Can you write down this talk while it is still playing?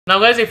Now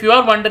guys, if you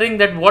are wondering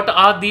that what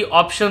are the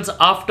options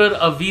after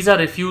a visa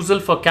refusal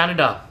for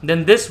Canada,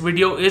 then this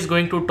video is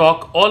going to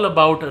talk all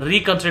about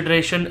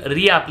reconsideration,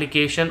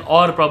 reapplication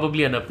or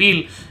probably an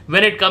appeal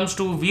when it comes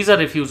to visa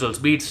refusals,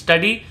 be it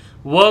study,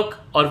 work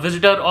or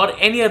visitor or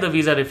any other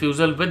visa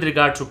refusal with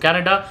regards to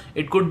Canada.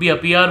 It could be a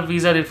PR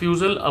visa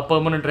refusal, a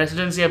permanent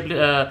residency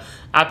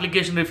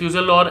application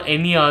refusal or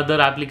any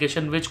other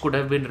application which could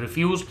have been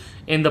refused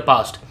in the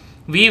past.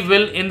 We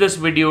will in this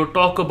video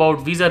talk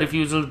about visa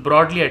refusals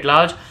broadly at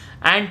large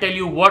and tell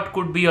you what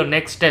could be your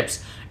next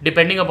steps.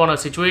 Depending upon a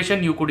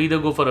situation, you could either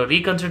go for a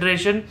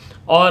reconsideration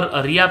or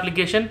a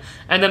reapplication,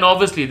 and then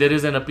obviously there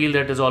is an appeal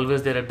that is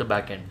always there at the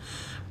back end.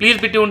 Please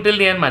be tuned till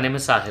the end. My name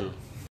is Sahil.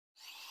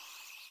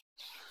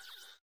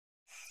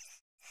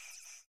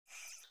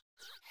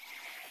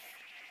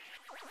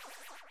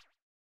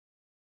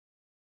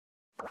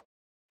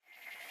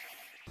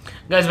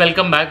 Guys,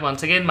 welcome back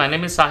once again. My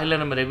name is Sahil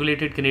and I'm a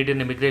regulated Canadian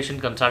immigration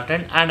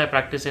consultant and I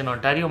practice in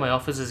Ontario. My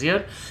office is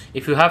here.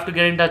 If you have to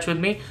get in touch with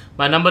me,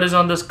 my number is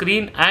on the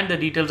screen and the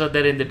details are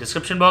there in the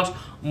description box.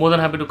 More than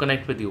happy to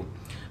connect with you.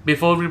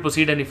 Before we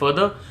proceed any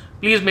further,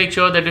 please make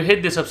sure that you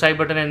hit the subscribe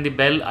button and the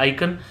bell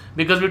icon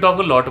because we talk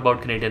a lot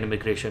about Canadian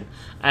immigration.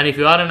 And if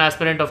you are an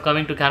aspirant of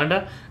coming to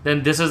Canada,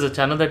 then this is a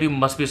channel that you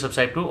must be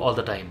subscribed to all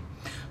the time.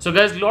 So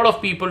guys, a lot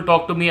of people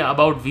talk to me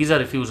about visa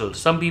refusal.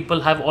 Some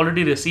people have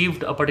already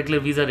received a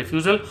particular visa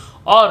refusal,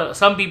 or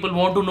some people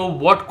want to know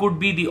what could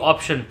be the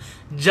option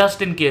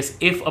just in case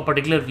if a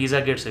particular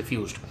visa gets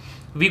refused.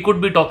 We could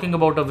be talking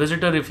about a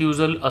visitor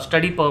refusal, a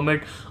study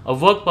permit, a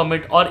work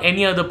permit or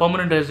any other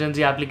permanent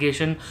residency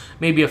application,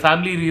 maybe a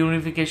family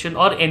reunification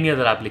or any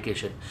other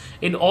application.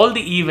 In all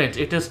the events,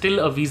 it is still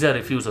a visa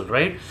refusal,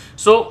 right?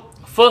 So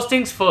first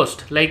things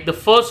first, like the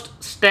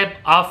first step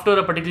after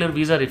a particular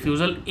visa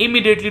refusal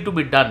immediately to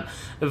be done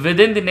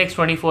within the next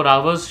 24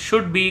 hours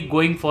should be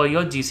going for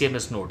your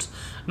GCMS notes.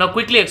 Now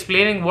quickly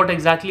explaining what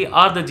exactly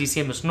are the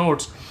GCMS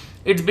notes.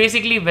 It's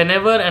basically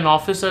whenever an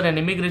officer, an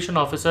immigration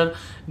officer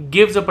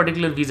gives a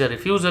particular visa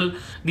refusal,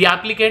 the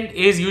applicant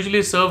is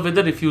usually served with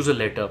a refusal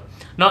letter.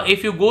 Now,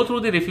 if you go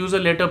through the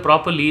refusal letter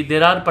properly,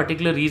 there are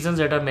particular reasons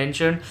that are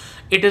mentioned.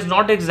 It is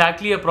not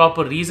exactly a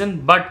proper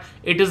reason, but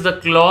it is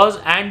the clause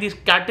and the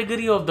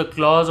category of the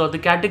clause or the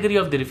category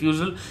of the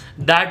refusal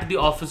that the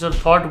officer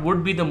thought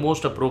would be the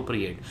most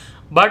appropriate.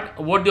 But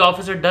what the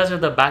officer does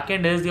at the back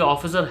end is the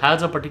officer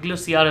has a particular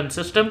CRM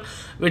system,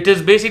 which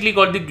is basically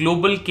called the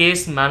Global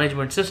Case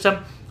Management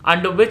System,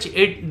 under which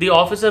the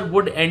officer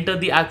would enter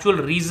the actual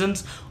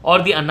reasons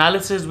or the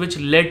analysis which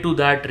led to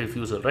that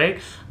refusal,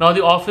 right? Now,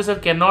 the officer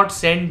cannot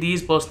send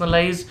these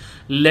personalized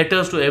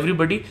letters to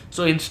everybody.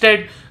 So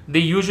instead, they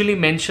usually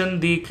mention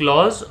the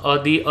clause or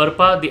the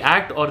IRPA, the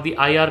act or the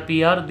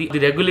IRPR, the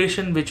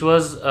regulation which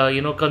was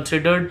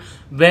considered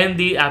when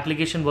the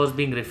application was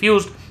being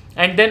refused,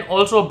 and then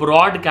also a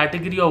broad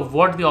category of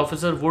what the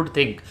officer would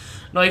think.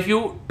 Now, if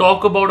you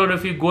talk about or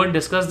if you go and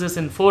discuss this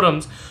in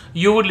forums,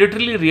 you would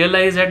literally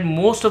realize that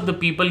most of the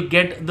people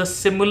get the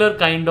similar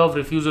kind of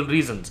refusal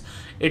reasons.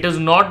 It is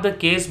not the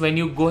case when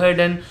you go ahead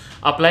and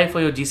apply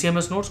for your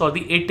GCMS notes or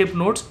the ATIP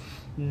notes,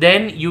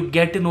 then you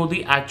get to know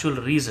the actual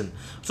reason.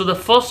 So the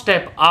first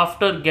step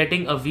after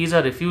getting a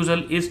visa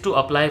refusal is to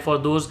apply for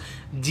those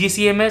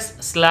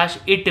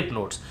GCMS/ATIP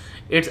notes.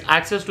 It's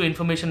access to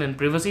information and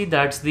privacy.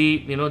 That's the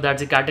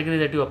category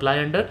that you apply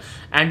under,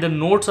 and the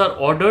notes are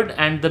ordered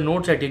and the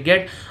notes that you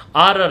get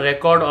are a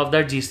record of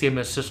that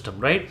GCMS system,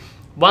 right?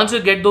 Once you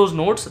get those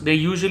notes, they're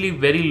usually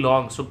very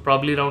long, so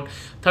probably around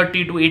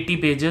 30 to 80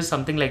 pages,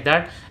 something like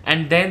that,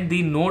 and then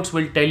the notes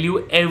will tell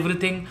you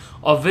everything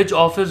of which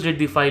office did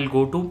the file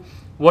go to,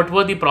 what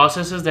were the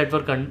processes that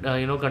were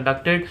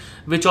conducted,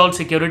 which all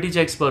security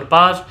checks were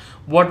passed,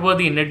 what were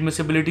the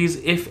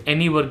inadmissibilities if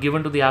any were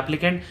given to the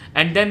applicant,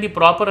 and then the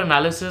proper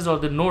analysis or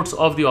the notes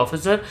of the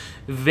officer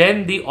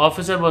when the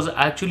officer was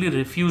actually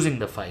refusing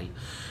the file.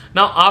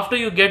 Now, after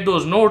you get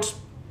those notes,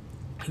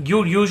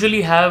 you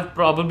usually have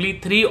probably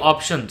 3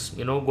 options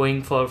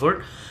going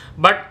forward.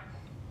 But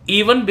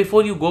even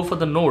before you go for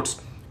the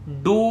notes,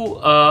 do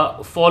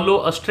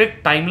follow a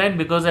strict timeline,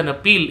 because an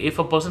appeal, if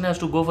a person has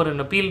to go for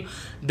an appeal,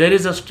 there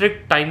is a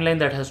strict timeline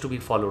that has to be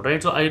followed,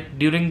 right? So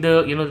during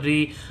the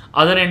the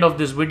other end of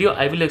this video,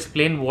 I will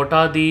explain what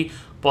are the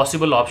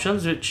possible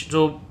options,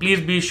 so please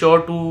be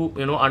sure to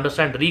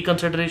understand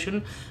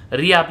reconsideration,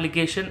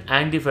 reapplication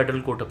and the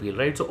federal court appeal,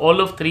 right? So all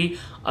of 3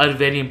 are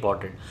very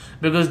important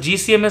because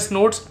GCMS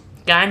notes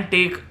can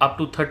take up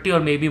to 30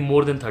 or maybe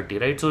more than 30,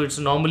 right? So it's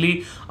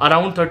normally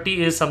around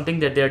 30 is something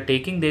that they are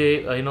taking. They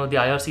the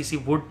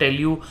IRCC would tell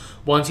you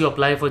once you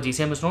apply for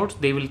GCMS notes,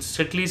 they will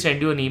strictly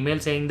send you an email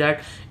saying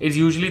that it's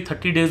usually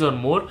 30 days or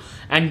more,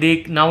 and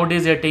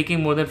nowadays they're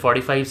taking more than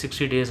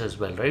 45-60 days as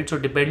well, right? So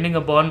depending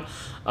upon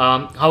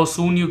how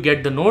soon you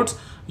get the notes,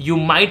 you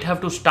might have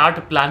to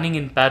start planning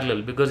in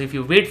parallel, because if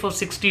you wait for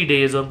 60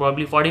 days or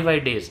probably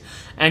 45 days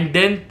and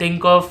then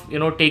think of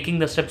taking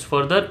the steps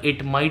further,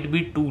 it might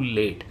be too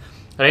late,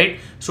 right?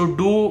 So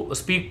do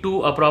speak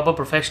to a proper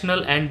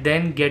professional and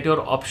then get your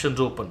options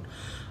open.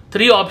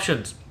 3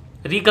 options: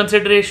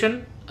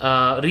 reconsideration,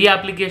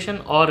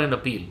 reapplication or an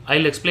appeal.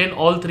 I'll explain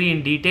all three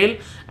in detail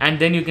and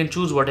then you can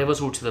choose whatever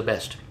suits you the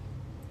best.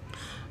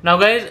 Now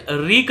guys,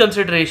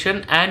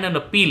 reconsideration and an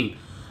appeal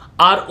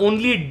are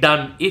only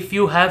done if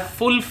you have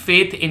full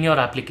faith in your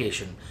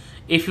application.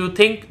 If you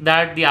think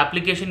that the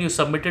application you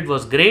submitted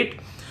was great,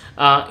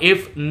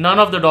 if none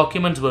of the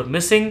documents were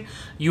missing,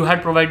 you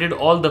had provided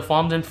all the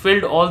forms and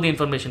filled all the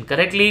information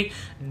correctly,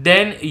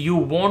 then you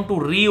want to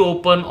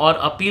reopen or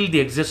appeal the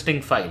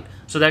existing file.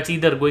 So that's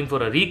either going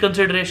for a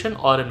reconsideration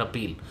or an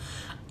appeal.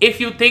 If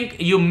you think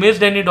you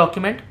missed any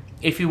document,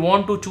 if you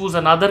want to choose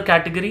another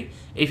category,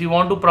 if you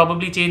want to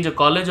probably change a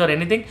college or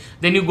anything,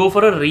 then you go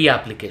for a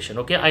reapplication.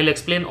 Okay, I'll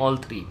explain all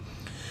three.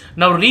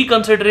 Now,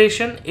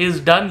 reconsideration is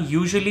done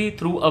usually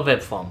through a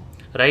web form,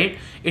 right?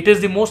 It is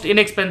the most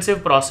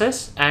inexpensive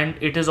process and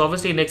it is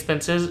obviously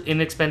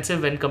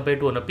inexpensive when compared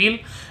to an appeal.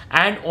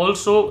 And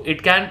also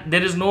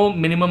there is no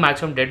minimum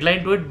maximum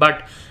deadline to it,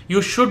 but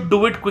you should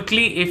do it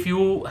quickly if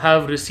you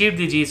have received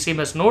the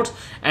GCMS notes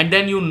and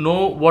then you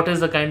know what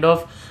is the kind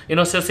of,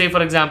 so say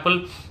for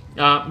example,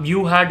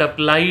 you had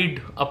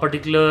applied a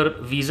particular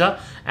visa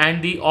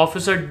and the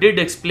officer did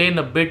explain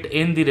a bit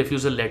in the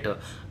refusal letter.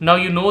 Now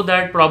you know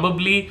that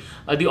probably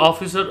the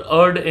officer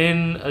erred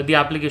in the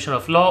application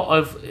of law, or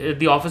if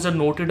the officer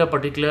noted a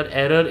particular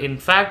error in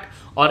fact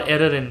or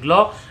error in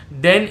law,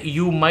 then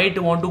you might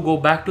want to go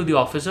back to the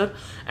officer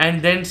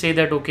and then say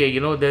that, okay,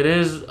 there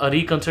is a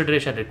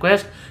reconsideration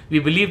request. We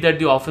believe that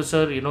the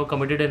officer,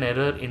 committed an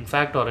error in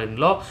fact or in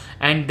law,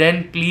 and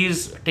then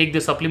please take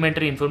the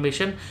supplementary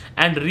information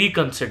and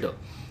reconsider.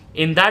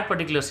 In that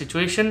particular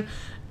situation,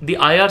 the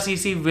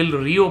IRCC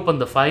will reopen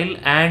the file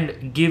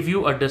and give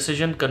you a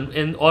decision,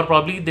 or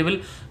probably they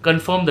will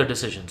confirm the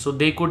decision. So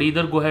they could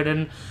either go ahead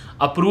and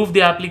approve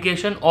the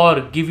application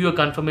or give you a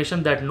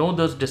confirmation that no,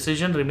 this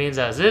decision remains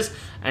as is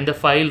and the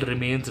file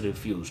remains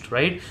refused,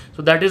 right?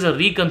 So that is a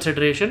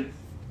reconsideration.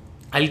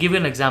 I'll give you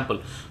an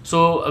example.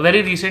 So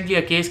very recently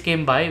a case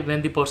came by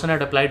when the person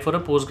had applied for a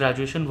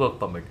post-graduation work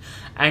permit,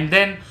 and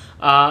then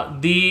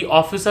the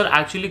officer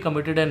actually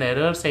committed an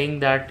error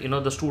saying that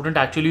the student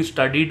actually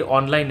studied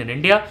online in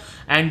India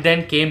and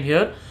then came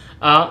here.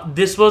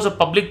 This was a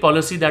public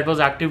policy that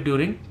was active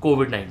during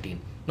COVID-19.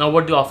 Now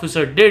what the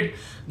officer did,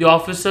 the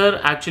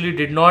officer actually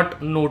did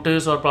not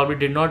notice or probably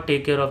did not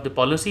take care of the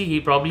policy. He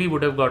probably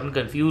would have gotten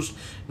confused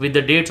with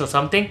the dates or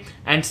something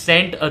and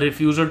sent a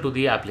refusal to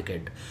the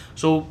applicant.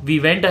 So we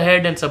went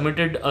ahead and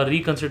submitted a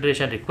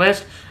reconsideration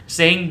request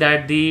saying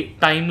that the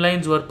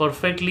timelines were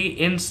perfectly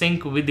in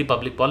sync with the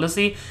public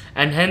policy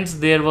and hence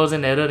there was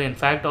an error in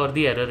fact or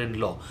the error in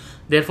law.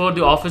 Therefore,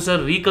 the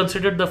officer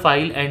reconsidered the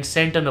file and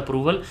sent an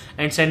approval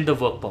and sent the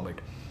work permit.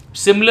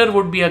 Similar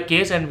would be a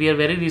case, and we are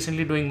very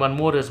recently doing one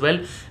more as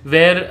well,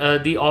 where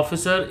the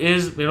officer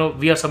is,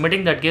 we are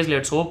submitting that case.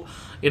 Let's hope,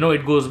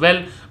 it goes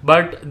well.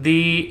 But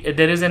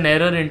there is an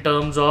error in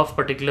terms of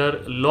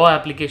particular law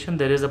application.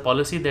 There is a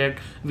policy that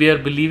we are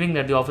believing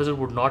that the officer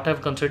would not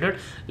have considered.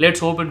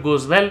 Let's hope it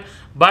goes well.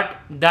 But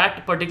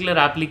that particular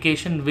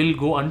application will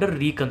go under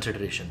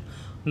reconsideration.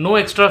 No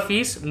extra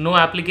fees, no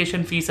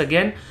application fees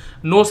again,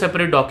 no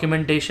separate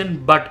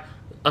documentation, but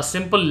a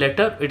simple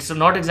letter. It's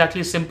not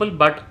exactly simple,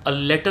 but a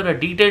letter, a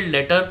detailed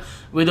letter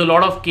with a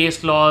lot of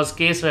case laws,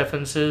 case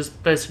references,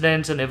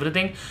 precedents and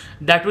everything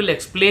that will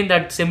explain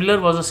that similar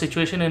was a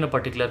situation in a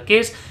particular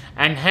case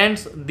and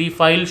hence the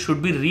file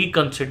should be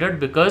reconsidered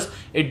because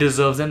it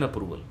deserves an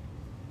approval.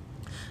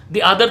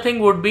 The other thing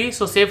would be,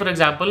 so say for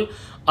example,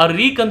 a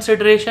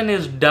reconsideration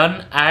is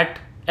done at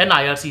an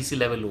IRCC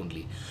level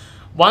only.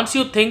 Once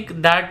you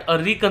think that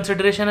a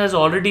reconsideration has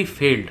already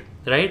failed,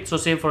 right? So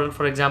say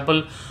for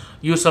example,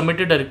 you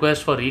submitted a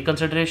request for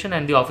reconsideration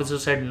and the officer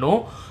said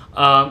no,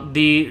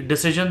 the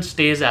decision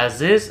stays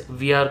as is,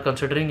 we are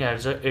considering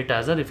it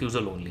as a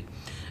refusal only.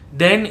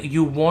 Then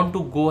you want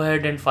to go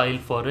ahead and file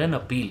for an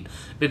appeal,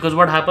 because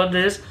what happens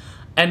is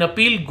an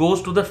appeal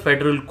goes to the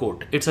federal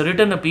court. It's a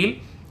written appeal.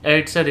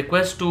 It's a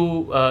request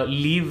to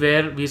leave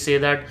where we say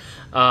that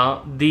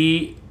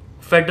the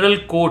federal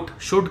court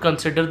should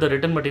consider the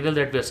written material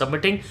that we are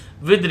submitting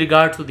with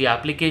regard to the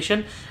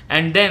application,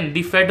 and then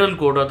the federal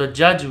court or the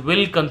judge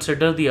will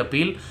consider the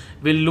appeal,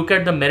 will look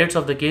at the merits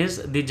of the case.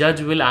 The judge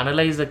will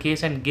analyze the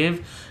case and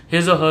give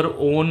his or her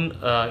own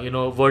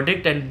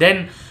verdict, and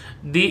then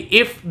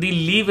if the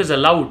leave is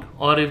allowed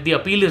or if the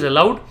appeal is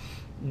allowed,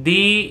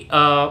 the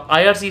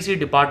IRCC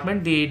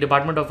department, the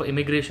Department of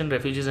Immigration,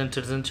 Refugees and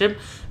Citizenship,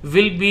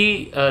 will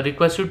be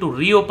requested to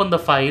reopen the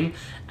file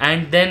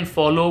and then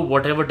follow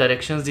whatever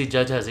directions the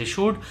judge has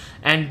issued,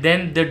 and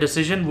then the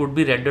decision would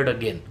be rendered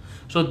again.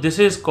 So this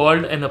is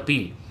called an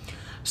appeal.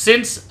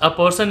 Since a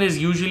person is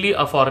usually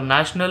a foreign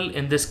national,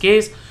 in this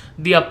case,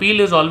 the appeal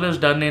is always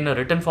done in a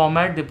written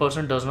format. The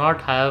person does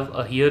not have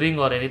a hearing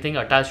or anything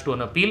attached to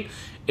an appeal.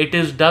 It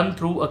is done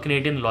through a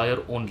Canadian lawyer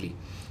only.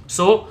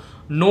 So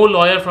no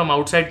lawyer from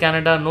outside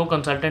Canada, no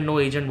consultant, no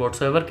agent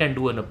whatsoever can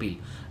do an appeal.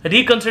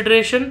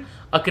 Reconsideration,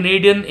 a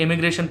Canadian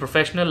immigration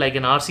professional like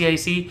an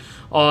RCIC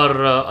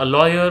or a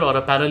lawyer or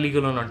a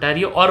paralegal in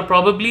Ontario, or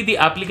probably the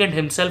applicant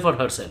himself or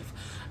herself.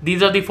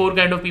 These are the four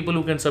kind of people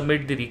who can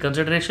submit the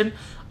reconsideration.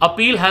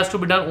 Appeal has to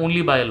be done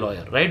only by a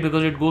lawyer, right?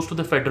 Because it goes to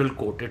the federal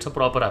court. It's a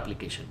proper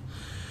application.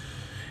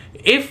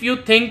 If you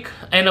think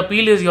an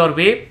appeal is your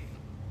way,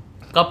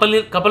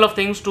 couple of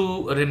things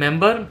to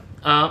remember.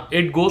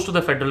 It goes to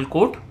the federal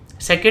court.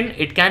 Second,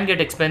 it can get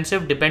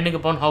expensive depending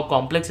upon how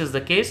complex is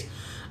the case.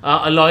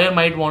 A lawyer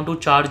might want to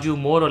charge you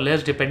more or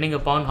less depending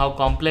upon how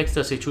complex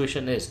the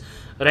situation is,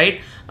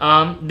 right?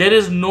 There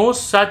is no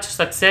such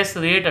success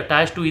rate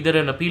attached to either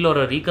an appeal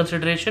or a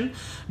reconsideration,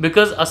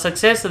 because a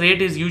success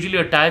rate is usually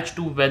attached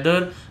to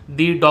whether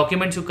the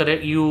documents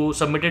you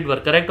submitted were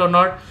correct or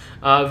not,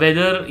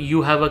 whether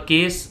you have a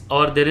case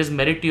or there is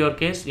merit to your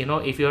case.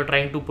 If you are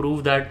trying to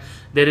prove that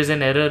there is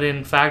an error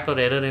in fact or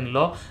error in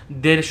law,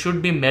 there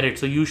should be merit.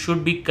 So you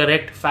should be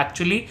correct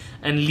factually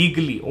and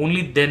legally,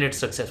 only then it's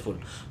successful.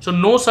 So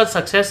no such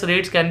success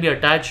rates can be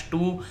attached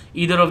to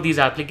either of these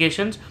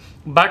applications.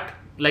 But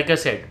like I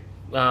said,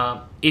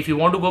 if you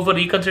want to go for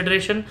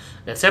reconsideration,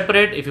 that's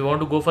separate. If you want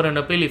to go for an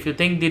appeal, if you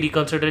think the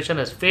reconsideration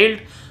has failed,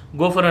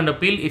 go for an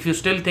appeal if you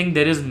still think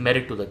there is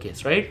merit to the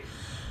case, right?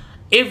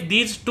 If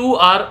these two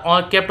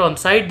are kept on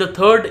side, the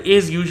third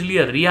is usually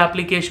a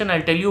reapplication.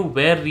 I'll tell you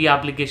where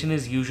reapplication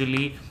is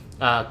usually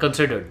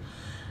considered.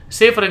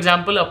 Say for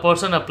example, a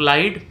person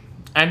applied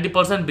and the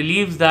person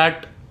believes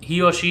that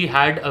he or she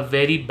had a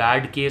very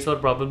bad case or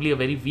probably a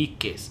very weak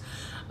case.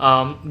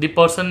 The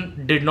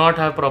person did not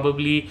have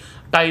probably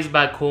ties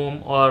back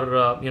home, or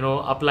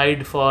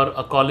applied for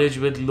a college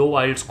with low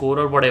IELTS score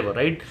or whatever,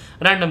 right?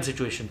 Random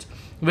situations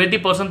where the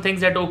person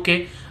thinks that,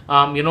 okay,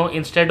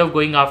 instead of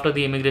going after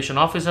the immigration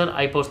officer,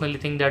 I personally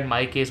think that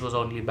my case was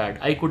only bad.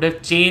 I could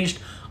have changed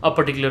a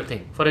particular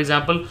thing. For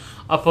example,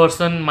 a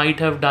person might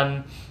have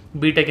done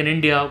BTech in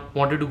India,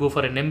 wanted to go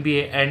for an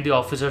MBA, and the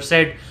officer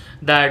said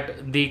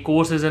that the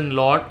course is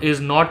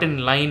not in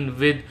line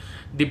with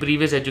the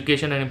previous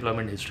education and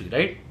employment history,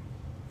 right?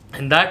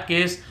 In that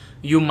case,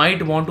 you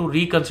might want to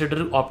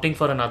reconsider opting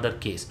for another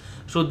case.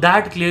 So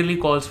that clearly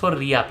calls for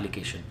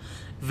reapplication.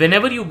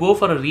 Whenever you go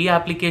for a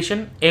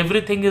reapplication,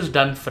 everything is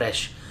done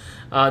fresh.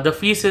 The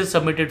fees is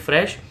submitted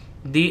fresh.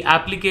 The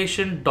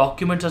application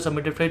documents are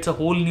submitted fresh. It's a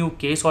whole new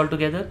case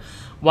altogether.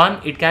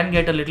 One, it can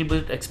get a little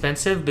bit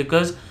expensive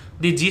because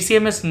the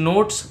GCMS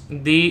notes,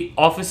 the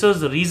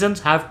officer's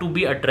reasons have to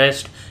be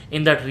addressed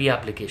in that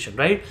reapplication,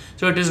 right?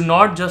 So it is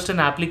not just an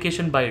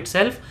application by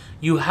itself.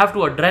 You have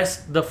to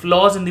address the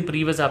flaws in the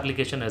previous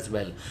application as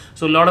well.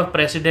 So a lot of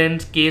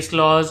precedents, case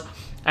laws,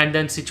 and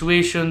then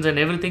situations and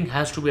everything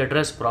has to be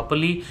addressed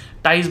properly.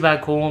 Ties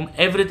back home,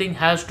 everything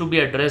has to be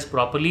addressed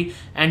properly,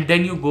 and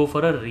then you go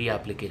for a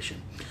reapplication.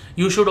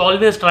 You should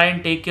always try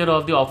and take care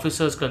of the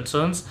officer's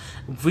concerns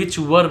which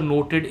were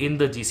noted in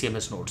the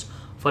GCMS notes.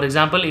 For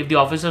example, if the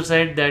officer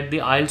said that the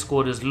IELTS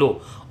score is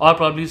low, or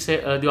probably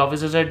the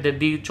officer said that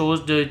the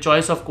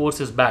choice of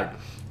course is bad,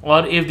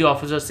 or if the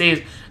officer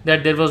says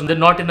that there was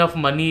not enough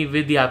money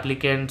with the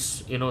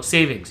applicant's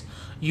savings,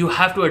 you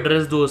have to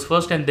address those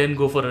first and then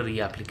go for a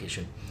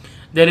reapplication.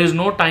 There is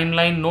no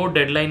timeline, no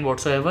deadline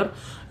whatsoever.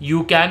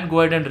 You can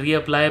go ahead and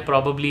reapply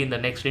probably in the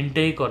next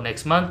intake or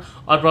next month,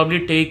 or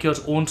probably take your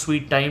own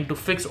sweet time to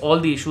fix all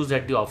the issues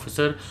that the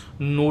officer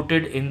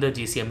noted in the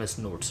GCMS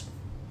notes.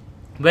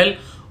 Well,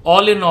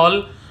 all in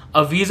all,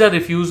 a visa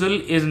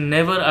refusal is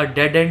never a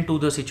dead end to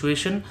the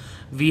situation.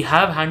 We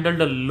have handled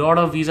a lot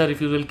of visa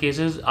refusal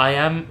cases.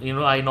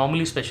 I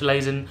normally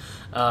specialize in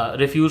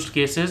refused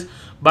cases,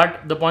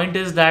 but the point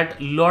is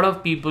that a lot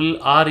of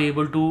people are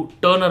able to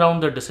turn around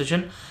the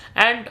decision.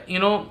 And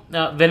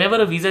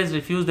whenever a visa is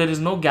refused, there is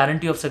no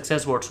guarantee of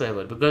success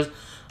whatsoever, because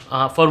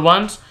for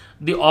once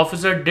the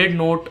officer did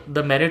note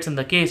the merits in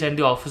the case and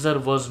the officer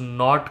was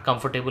not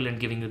comfortable in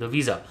giving you the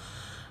visa.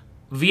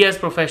 We as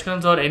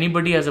professionals, or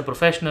anybody as a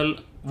professional,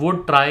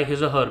 would try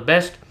his or her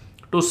best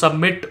to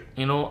submit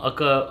an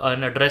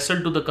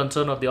addressal to the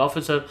concern of the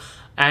officer,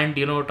 and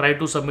try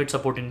to submit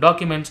supporting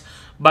documents.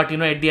 But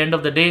at the end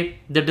of the day,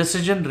 the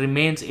decision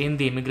remains in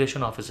the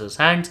immigration officer's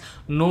hands.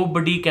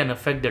 Nobody can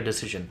affect the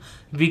decision.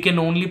 We can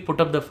only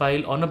put up the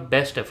file on a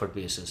best effort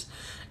basis.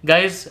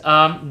 Guys,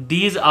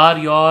 these are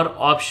your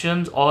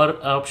options,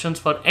 or options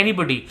for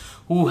anybody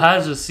who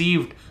has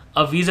received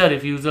a visa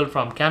refusal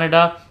from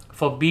Canada,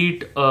 for be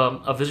it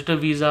a visitor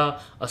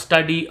visa, a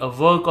study, a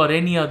work, or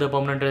any other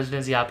permanent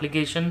residency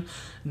application.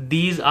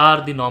 These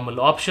are the normal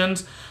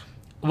options.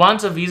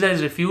 Once a visa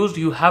is refused,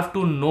 you have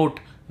to note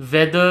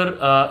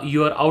whether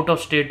you are out of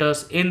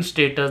status, in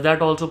status.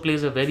 That also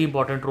plays a very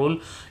important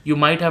role. You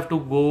might have to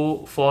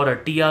go for a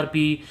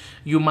TRP.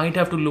 You might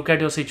have to look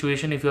at your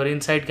situation if you are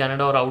inside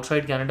Canada or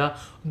outside Canada.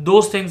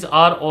 Those things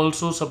are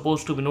also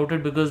supposed to be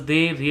noted, because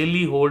they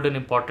really hold an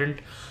important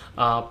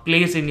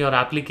place in your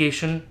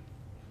application.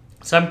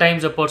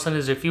 Sometimes a person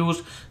is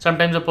refused,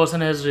 sometimes a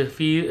person has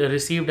received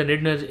an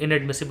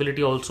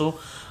inadmissibility also.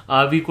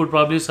 We could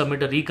probably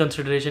submit a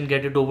reconsideration,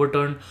 get it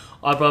overturned,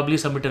 or probably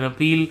submit an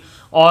appeal,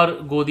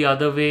 or go the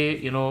other way.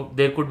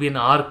 There could be an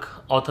ARC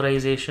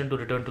authorization to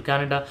return to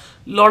Canada.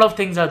 Lot of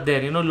things are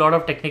there, lot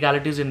of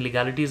technicalities and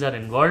legalities are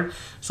involved.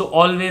 So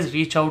always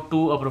reach out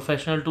to a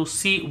professional to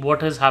see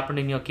what has happened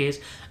in your case,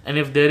 and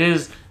if there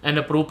is an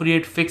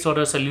appropriate fix or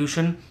a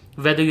solution,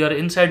 whether you are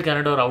inside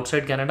Canada or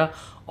outside Canada,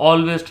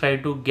 always try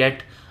to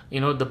get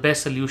the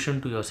best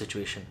solution to your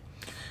situation.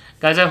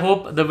 Guys, I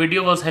hope the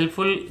video was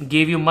helpful,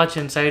 gave you much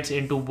insights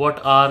into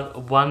what are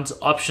one's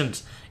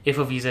options if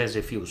a visa is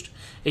refused.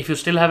 If you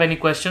still have any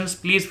questions,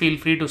 please feel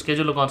free to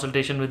schedule a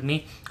consultation with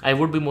me. I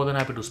would be more than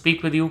happy to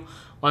speak with you.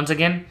 Once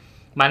again,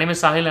 my name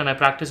is Sahil and I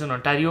practice in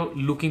Ontario.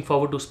 Looking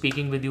forward to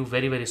speaking with you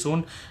very, very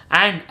soon.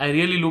 And I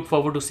really look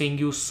forward to seeing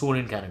you soon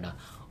in Canada.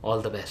 All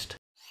the best.